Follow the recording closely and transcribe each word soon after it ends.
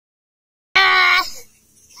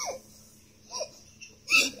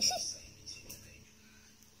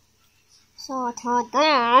So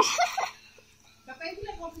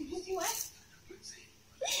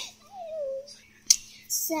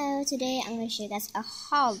today I'm going to show you guys a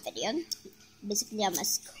haul video. Basically I'm a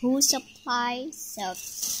school supply. So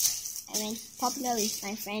I went popular with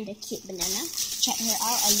my friend the cute banana. Check her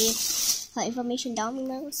out. I'll leave her information down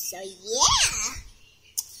below. So yeah.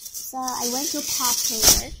 So I went to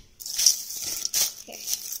popular. Here.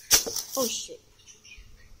 Oh shoot.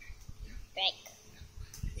 Back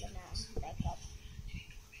up.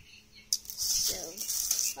 So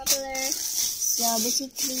popular. So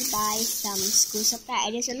basically buy some school supply.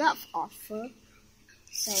 There's a lot of offer.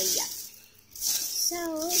 So yeah.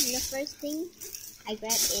 So the first thing I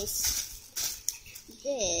grabbed is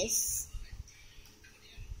this.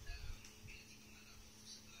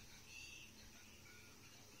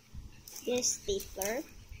 This stapler.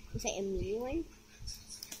 It's like a mini one.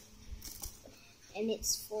 And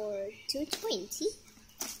it's for $2.20.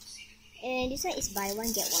 And this one is buy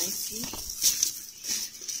one get one free.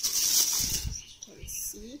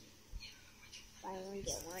 See, buy one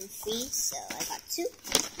get one free, so I got two.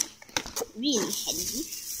 Really handy.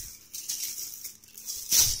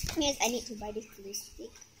 Yes, I need to buy this glue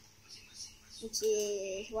stick, which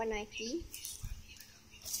is $1.90.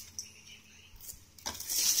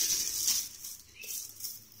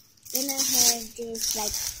 Then I have this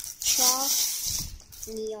like chalk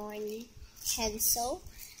neon pencil.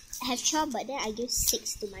 I have chalk, but then I give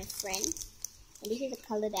 6 to my friend, and this is the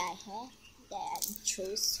color that I have. That I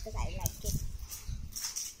chose because I like it.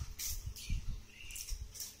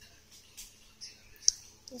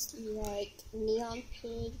 Just like neon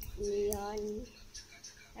pink, neon,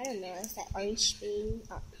 I don't know, it's like orange pink,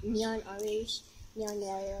 neon orange, neon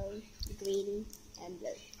yellow, green, and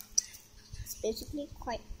blue. It's basically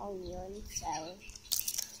quite all neon, so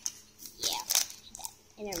yeah, that.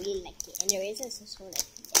 And I really like it. And the razor is also like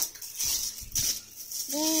that.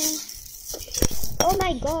 Then, oh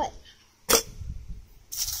my god!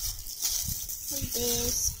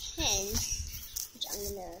 This pen, which I'm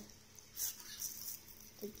gonna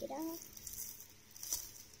take it out.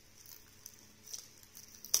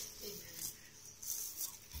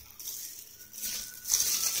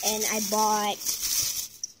 And I bought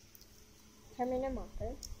permanent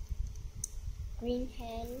marker, green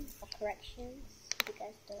pen for corrections, if you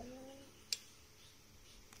guys don't know.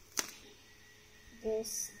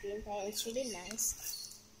 This green pen is really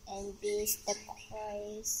nice, and this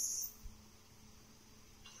turquoise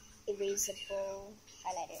erasable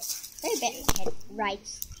highlighter. Very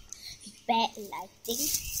bad lighting.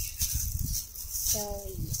 So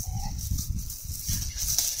yeah.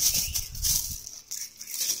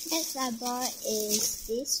 Next I bought is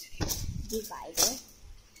this divider,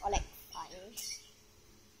 or like fines.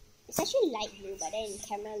 It's actually light blue, but then in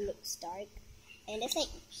camera looks dark. And there's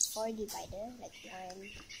like 4 divider, like 1,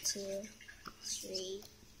 2, 3,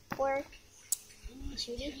 4. It's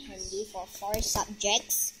really handy for 4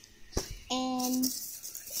 subjects. And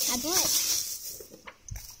I bought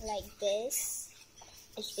like this.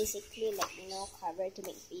 It's basically like cover to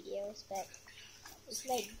make videos, but it's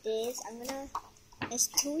like this. There's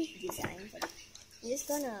 2 designs. I'm just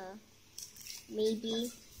gonna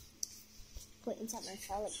maybe put inside my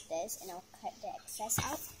file like this, and I'll cut the excess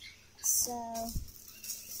out. So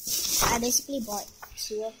I basically bought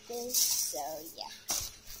 2 of this. So yeah.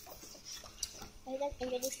 I hope you guys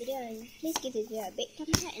enjoyed this video, and please give this video a big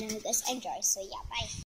thumbs up, and I hope you guys enjoy. So yeah, bye.